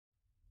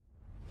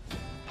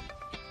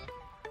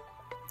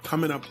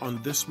Coming up on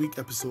this week's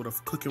episode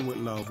of Cooking with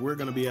Love, we're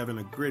going to be having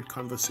a great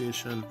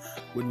conversation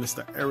with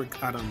Mr.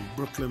 Eric Adams,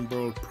 Brooklyn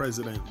Borough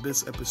President.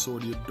 This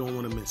episode you don't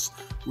want to miss.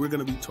 We're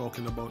going to be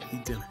talking about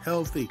eating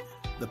healthy,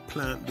 the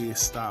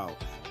plant-based style.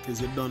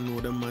 Because you don't know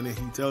them man, they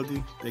eat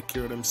healthy, they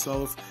care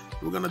themselves.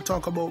 We're going to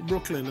talk about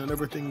Brooklyn and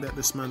everything that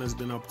this man has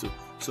been up to.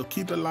 So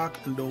keep it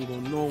locked and don't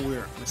go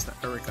nowhere. Mr.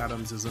 Eric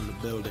Adams is in the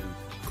building.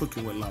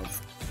 Cooking with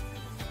Love.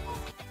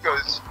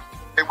 Because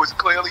it was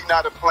clearly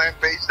not a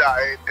plant-based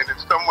diet, and if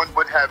someone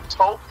would have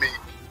told me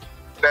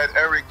that,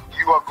 Eric,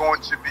 you are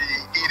going to be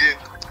eating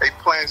a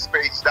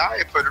plant-based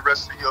diet for the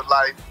rest of your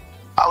life,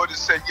 I would have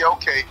said, yeah,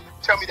 okay,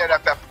 tell me that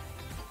after I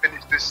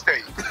finish this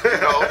steak,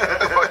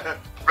 But,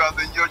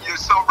 brother, you're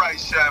so right,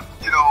 Chef.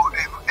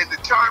 And the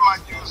term I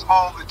use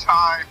all the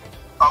time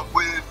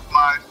with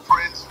my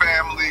friends,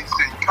 families,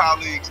 and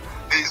colleagues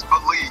is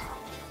believe.